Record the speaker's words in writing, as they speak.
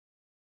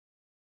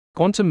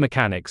Quantum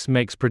mechanics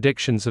makes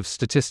predictions of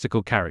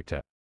statistical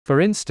character.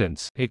 For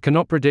instance, it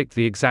cannot predict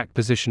the exact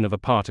position of a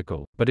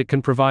particle, but it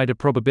can provide a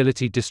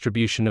probability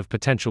distribution of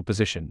potential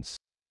positions.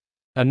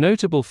 A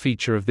notable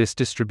feature of this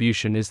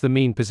distribution is the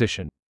mean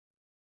position.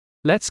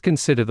 Let's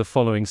consider the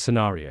following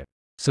scenario.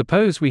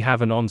 Suppose we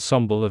have an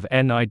ensemble of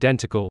n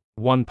identical,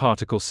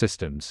 one-particle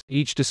systems,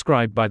 each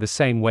described by the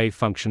same wave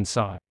function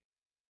psi.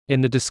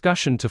 In the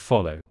discussion to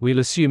follow, we'll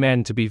assume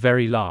n to be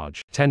very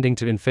large, tending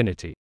to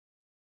infinity.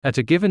 At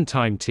a given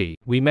time t,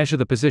 we measure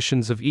the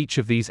positions of each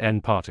of these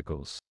n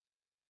particles.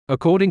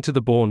 According to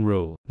the Born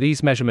rule,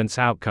 these measurements'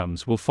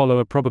 outcomes will follow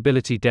a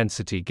probability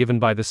density given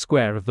by the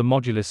square of the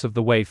modulus of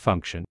the wave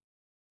function.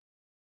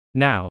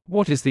 Now,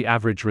 what is the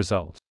average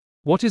result?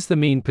 What is the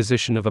mean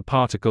position of a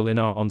particle in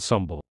our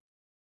ensemble?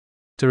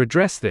 To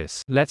address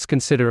this, let's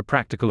consider a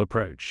practical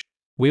approach.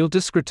 We'll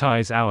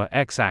discretize our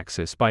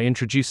x-axis by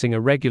introducing a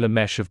regular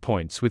mesh of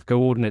points with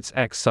coordinates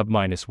x sub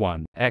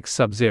 -1, x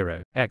sub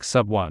 0, x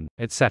sub 1,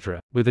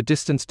 etc., with a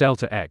distance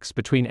delta x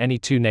between any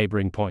two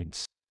neighboring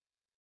points.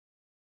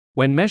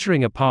 When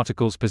measuring a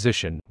particle's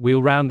position,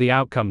 we'll round the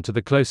outcome to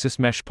the closest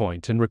mesh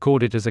point and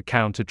record it as a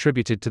count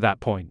attributed to that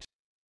point.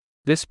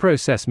 This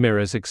process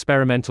mirrors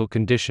experimental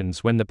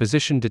conditions when the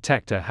position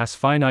detector has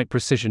finite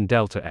precision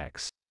delta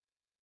x.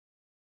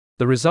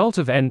 The result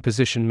of n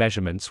position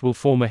measurements will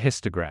form a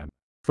histogram.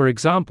 For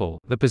example,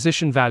 the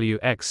position value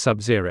x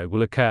sub 0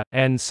 will occur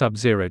n sub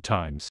 0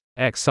 times,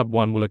 x sub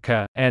 1 will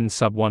occur n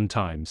sub 1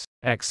 times,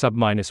 x sub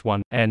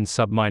 -1 n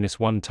sub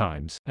 -1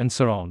 times, and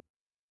so on.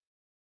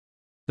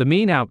 The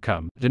mean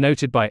outcome,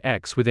 denoted by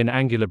x within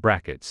angular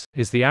brackets,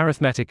 is the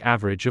arithmetic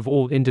average of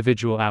all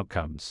individual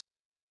outcomes.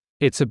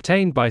 It's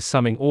obtained by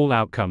summing all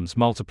outcomes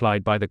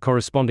multiplied by the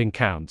corresponding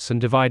counts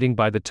and dividing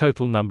by the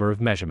total number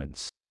of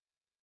measurements.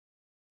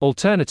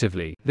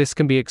 Alternatively, this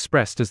can be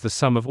expressed as the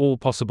sum of all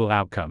possible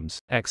outcomes,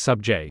 x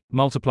sub j,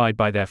 multiplied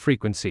by their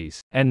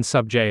frequencies, n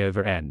sub j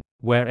over n,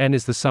 where n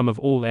is the sum of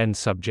all n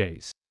sub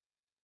j's.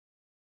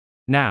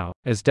 Now,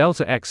 as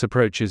delta x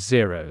approaches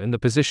 0 and the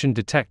position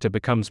detector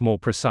becomes more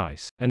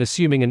precise, and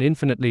assuming an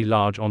infinitely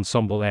large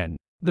ensemble n,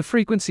 the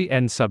frequency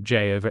n sub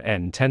j over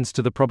n tends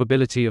to the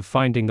probability of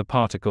finding the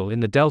particle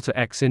in the delta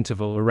x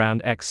interval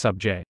around x sub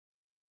j.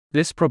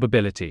 This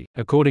probability,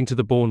 according to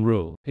the Born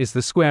rule, is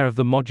the square of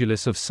the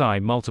modulus of psi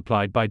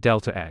multiplied by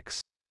delta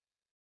x.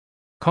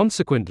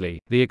 Consequently,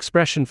 the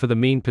expression for the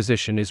mean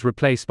position is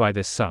replaced by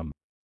this sum,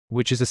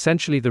 which is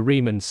essentially the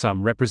Riemann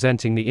sum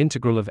representing the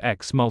integral of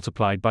x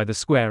multiplied by the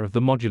square of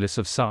the modulus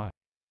of psi.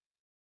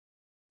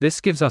 This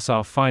gives us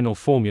our final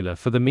formula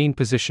for the mean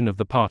position of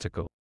the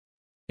particle.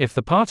 If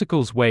the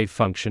particle's wave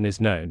function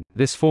is known,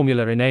 this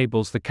formula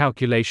enables the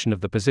calculation of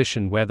the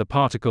position where the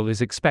particle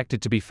is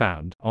expected to be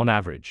found, on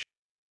average.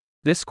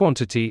 This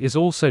quantity is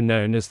also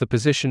known as the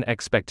position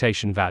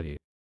expectation value.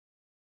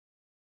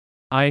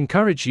 I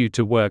encourage you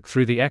to work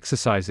through the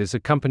exercises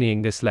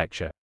accompanying this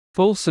lecture.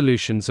 Full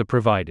solutions are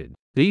provided.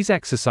 These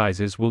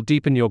exercises will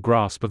deepen your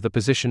grasp of the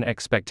position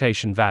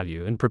expectation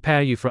value and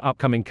prepare you for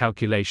upcoming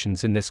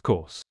calculations in this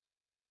course.